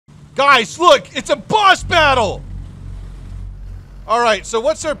Guys, look! It's a boss battle! Alright, so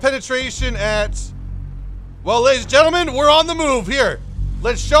what's our penetration at... Well, ladies and gentlemen, we're on the move here.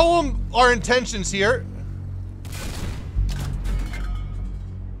 Let's show them our intentions here.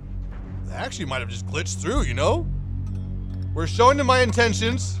 They actually might have just glitched through, you know? We're showing them my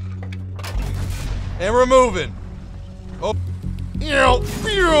intentions. And we're moving. Oh.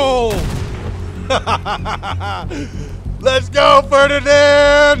 Let's go,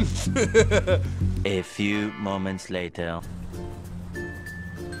 Ferdinand! A few moments later.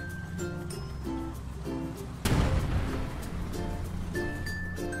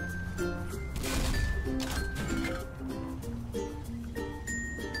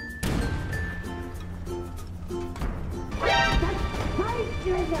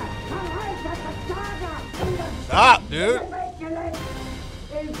 Stop, dude.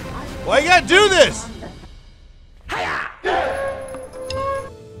 Why you gotta do this?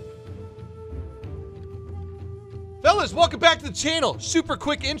 Fellas, welcome back to the channel. Super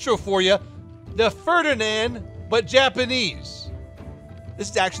quick intro for you. The Ferdinand, but Japanese. This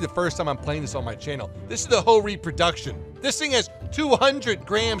is actually the first time I'm playing this on my channel. This is the whole reproduction. This thing has 200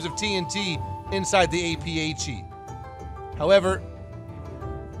 grams of TNT inside the APHE. However,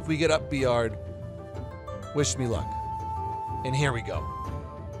 if we get up B-yard, wish me luck. And here we go.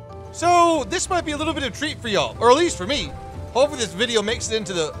 So, this might be a little bit of a treat for y'all, or at least for me. Hopefully this video makes it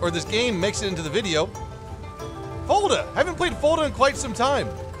into the, or this game makes it into the video. Folda. Haven't played Folda in quite some time.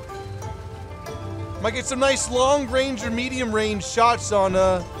 Might get some nice long range or medium range shots on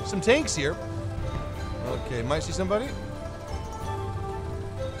some tanks here. Okay, might see somebody.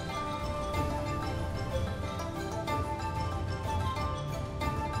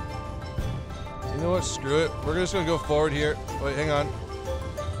 You know what? Screw it. We're just gonna go forward here. Wait, hang on.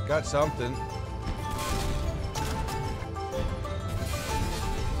 Got something.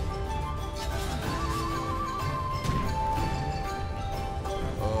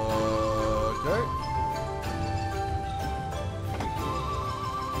 Okay.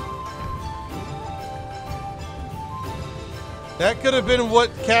 That could have been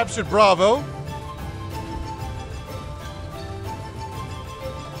what captured Bravo.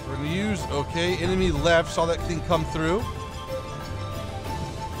 Use, okay, enemy left, saw that thing come through.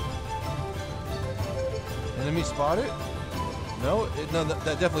 Enemy spotted? No, no,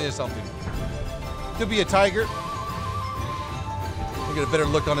 that definitely is something. Could be a tiger. We'll get a better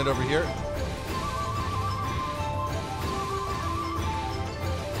look on it over here.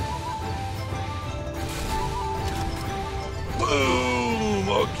 Boom!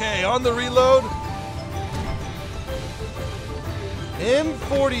 Okay, on the reload.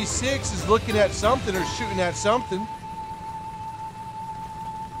 M46 is looking at something or shooting at something.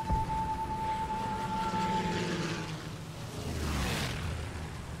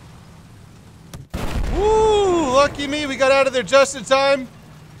 Woo! Lucky me, we got out of there just in time.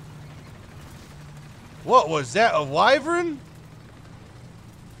 What was that, a wyvern?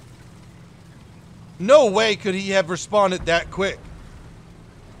 No way could he have responded that quick.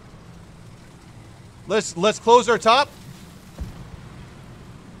 Let's close our top.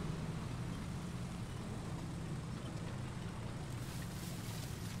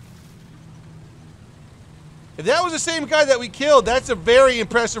 If that was the same guy that we killed, that's a very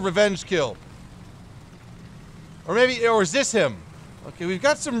impressive revenge kill. Or maybe, or is this him? Okay, we've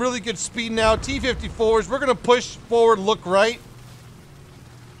got some really good speed now. T-54s, we're gonna push forward, look right,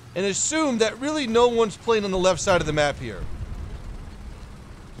 and assume that really no one's playing on the left side of the map here.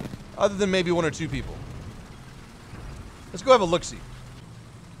 Other than maybe one or two people. Let's go have a look-see.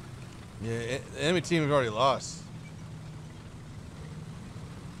 Yeah, the enemy team has already lost.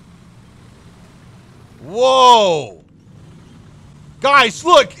 Whoa! Guys,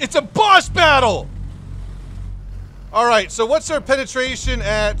 look! It's a boss battle! Alright, so what's our penetration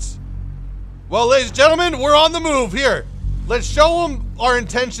at... Well, ladies and gentlemen, we're on the move here. Let's show them our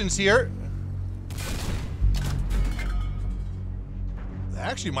intentions here. They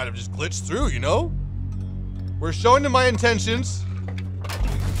actually might have just glitched through, you know? We're showing them my intentions.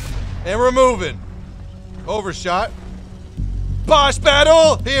 And we're moving. Overshot. Boss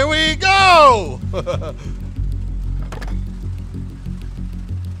battle! Here we go!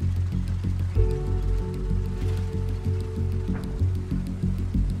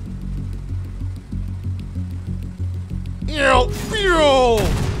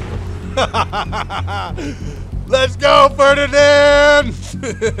 Let's go, Ferdinand!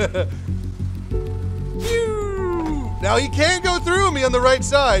 Now he can't go through me on the right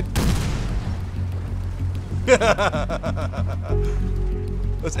side.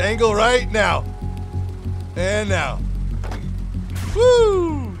 Let's angle right now. And now.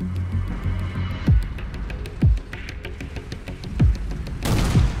 Woo!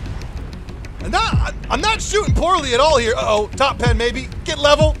 I'm not shooting poorly at all here. Uh-oh, top pen maybe. Get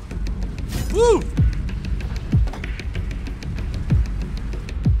level. Woo!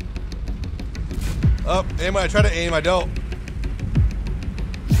 Up, and when I try to aim, I don't.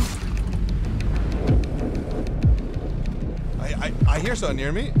 I hear something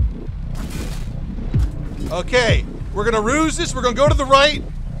near me. Okay, we're gonna ruse this. We're gonna go to the right,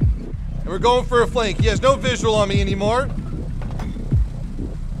 and we're going for a flank. He has no visual on me anymore.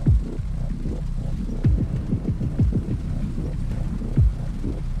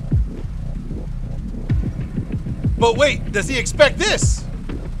 But wait, does he expect this?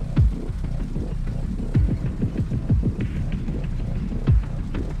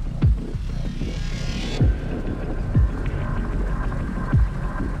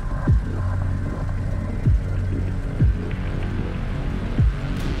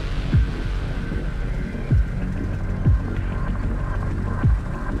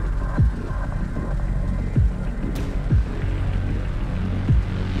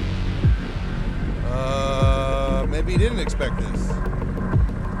 Maybe he didn't expect this.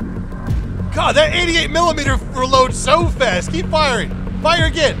 God, that 88mm reloads so fast. Keep firing. Fire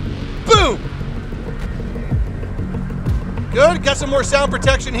again. Boom. Good. Got some more sound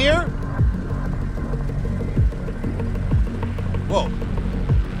protection here. Whoa.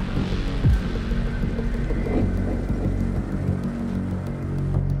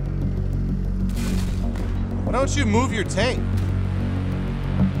 Why don't you move your tank?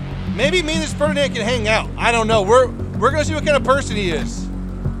 Maybe me and this Ferdinand can hang out. I don't know. We're gonna see what kind of person he is.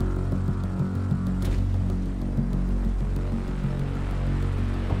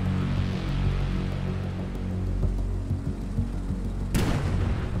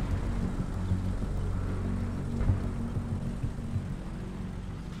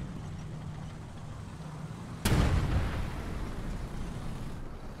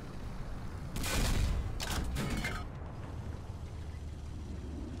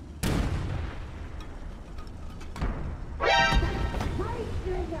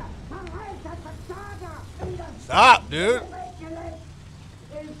 Stop, dude.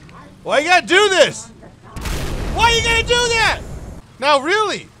 Why you gotta do this? Why you gotta do that? Now,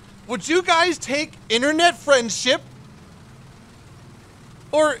 really, would you guys take internet friendship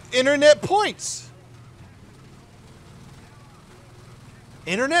or internet points?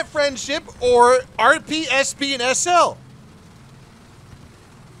 Internet friendship or RP, SP, and SL?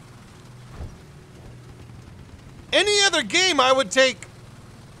 Any other game, I would take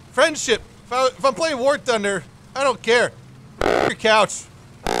friendship. If I'm playing War Thunder, I don't care. Your couch.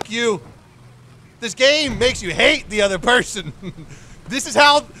 F you. This game makes you hate the other person. This is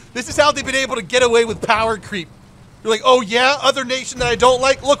how they've been able to get away with power creep. You're like, oh yeah, other nation that I don't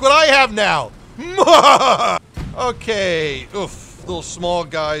like, look what I have now. Okay. Oof. Little small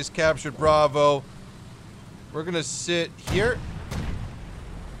guys captured Bravo. We're gonna sit here.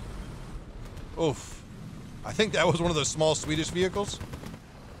 Oof. I think that was one of those small Swedish vehicles.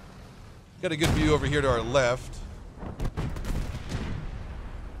 Got a good view over here to our left.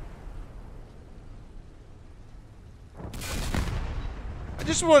 I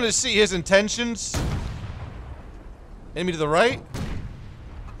just wanted to see his intentions. Enemy to the right.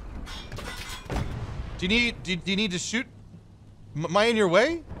 Do you need to shoot? Am I in your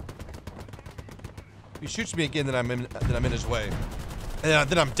way? If he shoots me again, then I'm in his way. And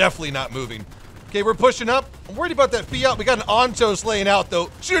then I'm definitely not moving. Okay, we're pushing up. I'm worried about that Fiat. We got an Ontos laying out, though.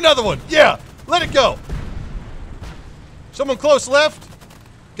 Shoot another one. Yeah, let it go. Someone close left.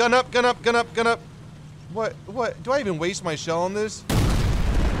 Gun up, gun up, gun up, gun up. What? Do I even waste my shell on this?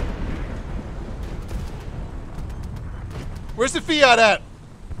 Where's the Fiat at?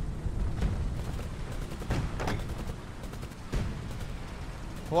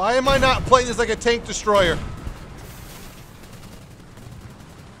 Why am I not playing this like a tank destroyer?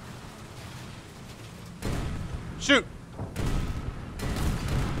 Shoot.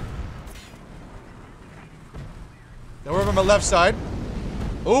 Now we're over on my left side.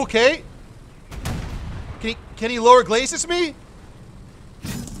 Okay. Can he lower glacis me?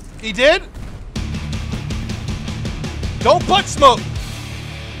 He did? Don't butt smoke.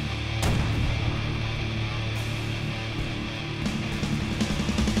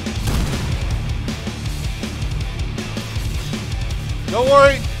 Don't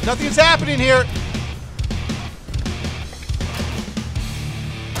worry, nothing's happening here.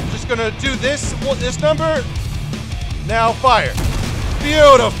 I'm just gonna do this number. Now fire.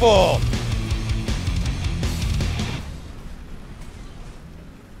 Beautiful.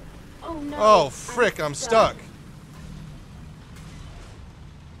 Oh no. Oh frick, I'm stuck.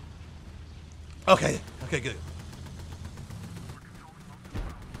 Okay, okay, good.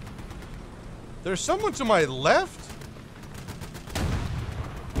 There's someone to my left?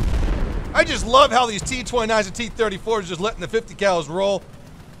 I just love how these T-29s and T-34s just letting the 50 cals roll.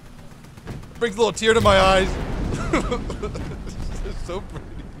 Brings a little tear to my eyes. It's just so pretty.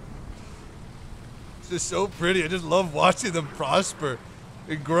 It's just so pretty. I just love watching them prosper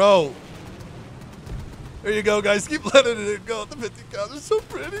and grow. There you go, guys. Keep letting it go. The 50 cals are so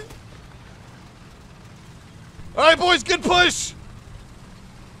pretty. All right, boys. Good push.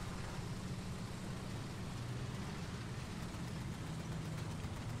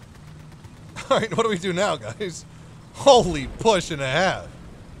 All right, what do we do now, guys? Holy push and a half.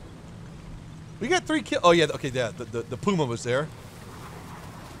 We got 3 kills. Oh, yeah, okay, yeah, the Puma was there.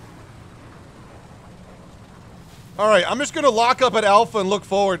 All right, I'm just going to lock up at Alpha and look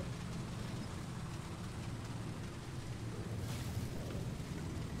forward.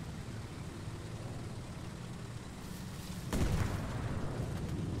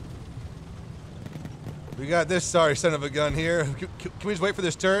 We got this sorry son of a gun here. Can we just wait for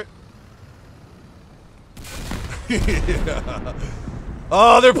this turret? Yeah.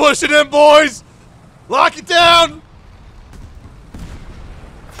 Oh, they're pushing in, boys! Lock it down!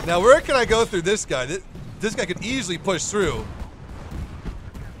 Now, where can I go through this guy? This guy could easily push through.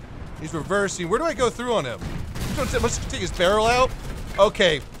 He's reversing. Where do I go through on him? Let's take his barrel out.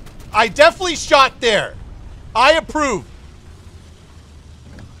 Okay. I definitely shot there. I approve.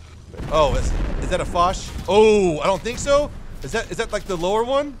 Oh, is that a Foch? Oh, I don't think so. Is that like the lower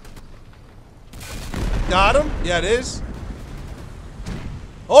one? Got him? Yeah, it is.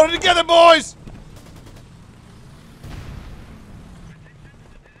 Hold it together, boys!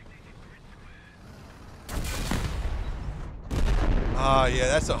 Ah, yeah,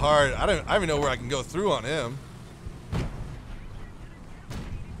 that's a hard. I don't even know where I can go through on him.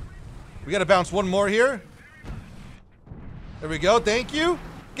 We gotta bounce one more here. There we go. Thank you.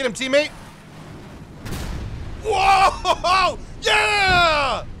 Get him, teammate. Whoa!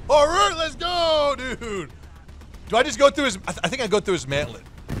 Yeah! All right, let's go, dude. Do I just go through his? I think I go through his mantlet.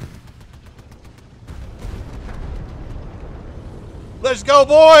 Let's go,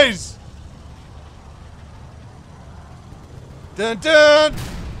 boys! Dun dun!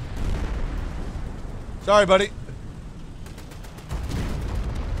 Sorry, buddy.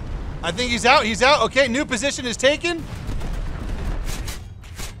 I think he's out. He's out. Okay, new position is taken.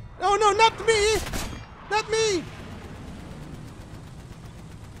 Oh no, not me! Not me!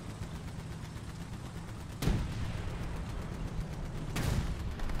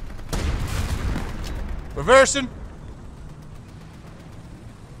 Reversing.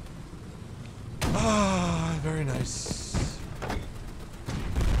 Ah, very nice.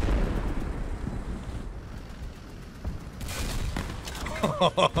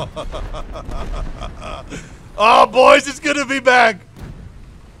 Oh, boys, it's gonna be back.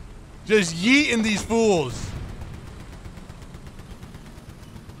 Just yeeting these fools.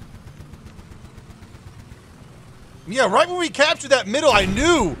 Yeah, right when we captured that middle, I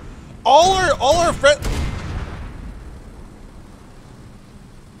knew all our friends.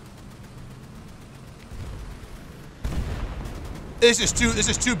 This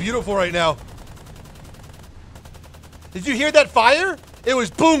is too beautiful right now. Did you hear that fire? It was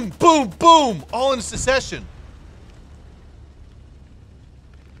boom, boom, boom, all in succession.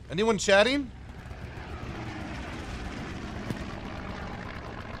 Anyone chatting?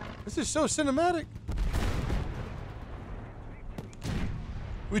 This is so cinematic.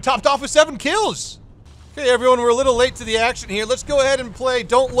 We topped off with 7 kills. Okay, everyone, we're a little late to the action here. Let's go ahead and play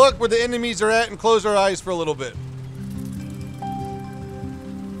Don't Look Where the Enemies Are At and close our eyes for a little bit.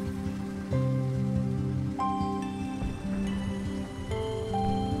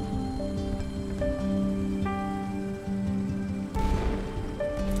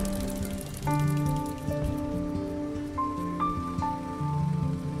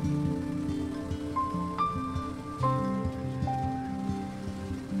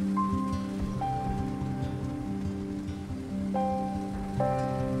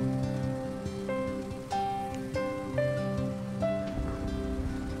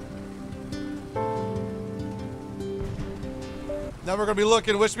 Now we're gonna be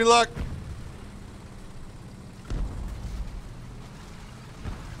looking. Wish me luck.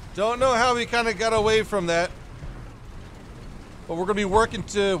 Don't know how we kind of got away from that, but we're gonna be working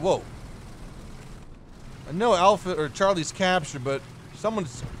to. Whoa! I know Alpha or Charlie's captured, but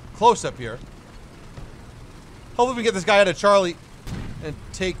someone's close up here. Hopefully we get this guy out of Charlie and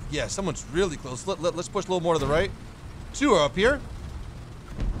take. Yeah, someone's really close. Let's push a little more to the right. 2 are up here.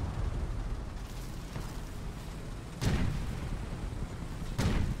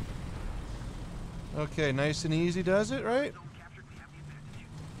 Okay, nice and easy does it, right?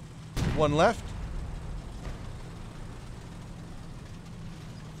 One left.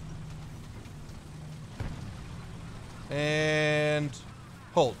 And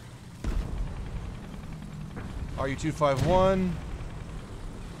hold. RU-251.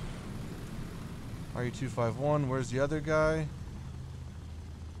 RU-251. Where's the other guy?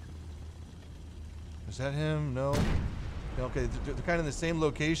 Is that him? No. Okay, they're kind of in the same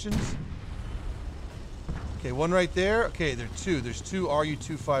locations. Okay, one right there. Okay, there are two. There's two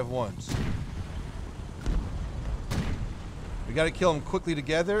RU-251s. We gotta kill them quickly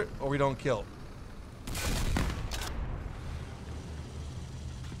together, or we don't kill.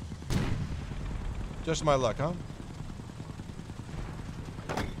 Just my luck, huh?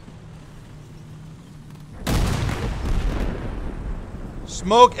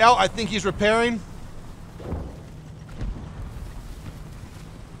 Smoke out. I think he's repairing.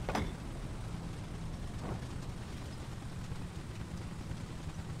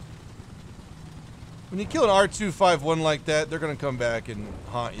 When you kill an R251 like that, they're gonna come back and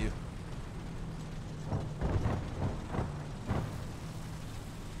haunt you.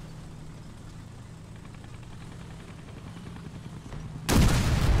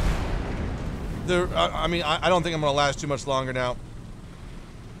 I mean, I don't think I'm gonna last too much longer now.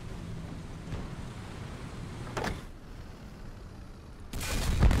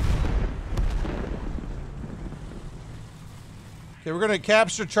 Okay, we're gonna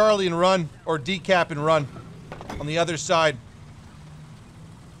capture Charlie and run, or decap and run on the other side.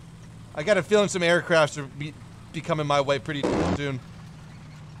 I got a feeling some aircrafts are be coming my way pretty soon.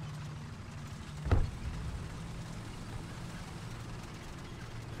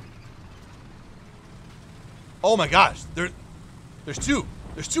 Oh my gosh, there's two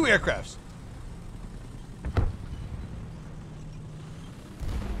aircrafts.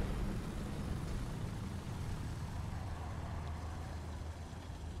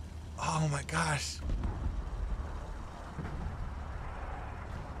 Oh my gosh.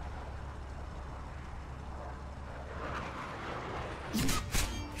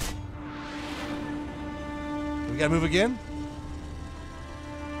 We gotta move again?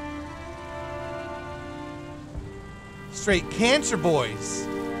 Straight cancer boys.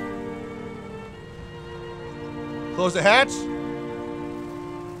 Close the hatch.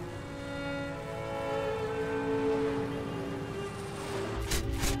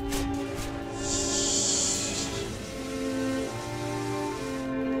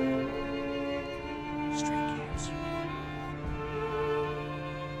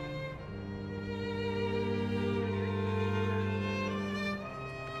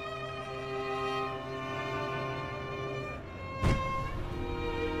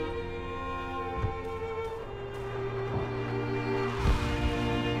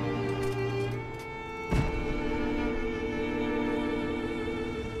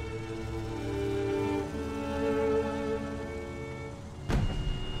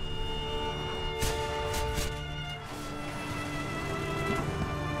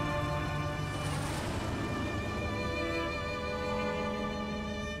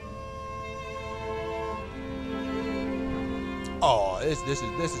 Oh, this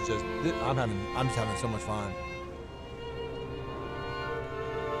is just I'm just having so much fun.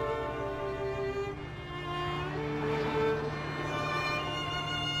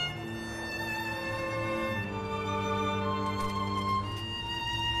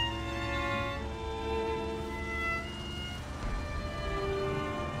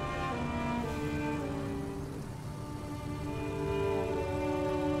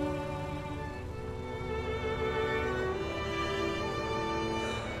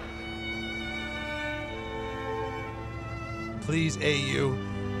 Please, AU.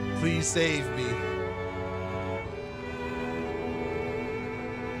 Please save me.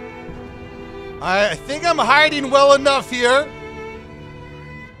 I think I'm hiding well enough here.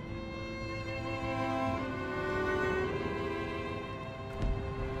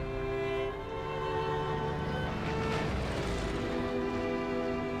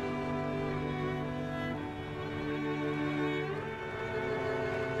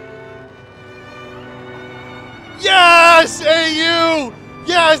 Yes, AU!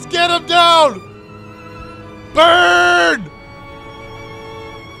 Yes, get him down! Burn!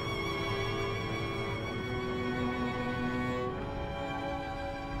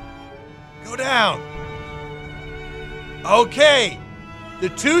 Go down. Okay. The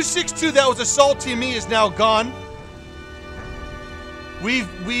 262 that was assaulting me is now gone. We've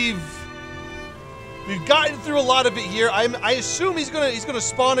gotten through a lot of it here. I assume he's gonna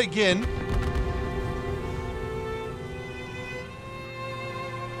spawn again.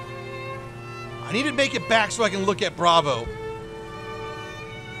 I need to make it back so I can look at Bravo.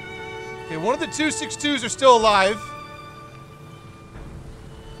 Okay, one of the 262s are still alive.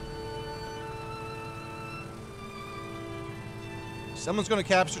 Someone's going to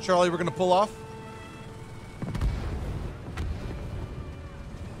capture Charlie. We're going to pull off.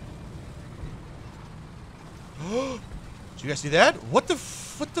 Did you guys see that? What the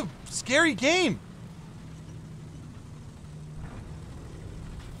scary game?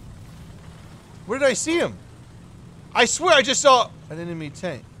 Where did I see him? I swear I just saw an enemy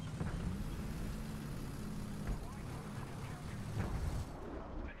tank.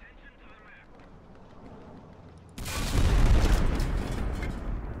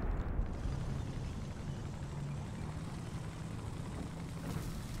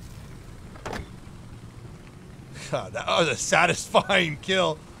 God, that was a satisfying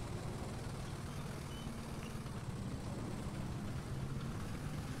kill.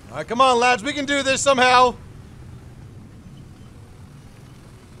 All right, come on, lads. We can do this somehow.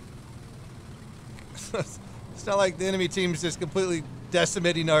 It's not like the enemy team's just completely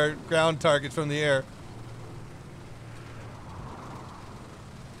decimating our ground targets from the air.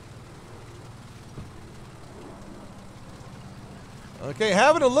 Okay,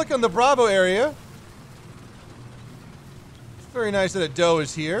 having a look on the Bravo area. Very nice that a doe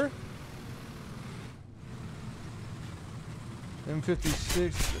is here.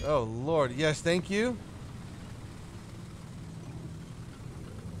 M56. Oh, Lord. Yes, thank you.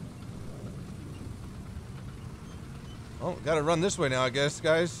 Oh, gotta run this way now, I guess,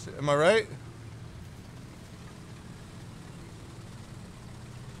 guys. Am I right?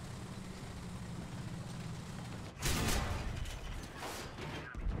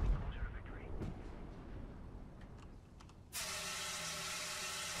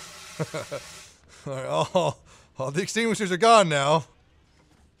 All right, all the extinguishers are gone now.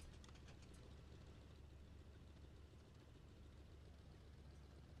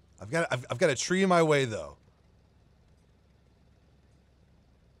 I've got a tree in my way though.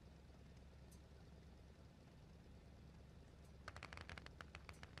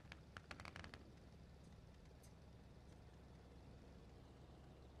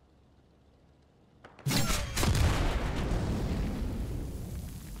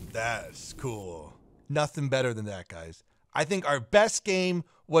 That's cool. Nothing better than that, guys. I think our best game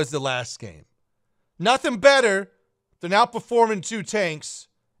was the last game. Nothing better than outperforming 2 tanks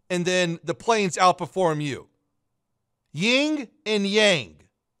and then the planes outperform you. Yin and yang.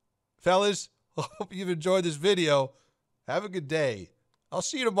 Fellas, hope you've enjoyed this video. Have a good day. I'll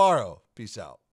see you tomorrow. Peace out.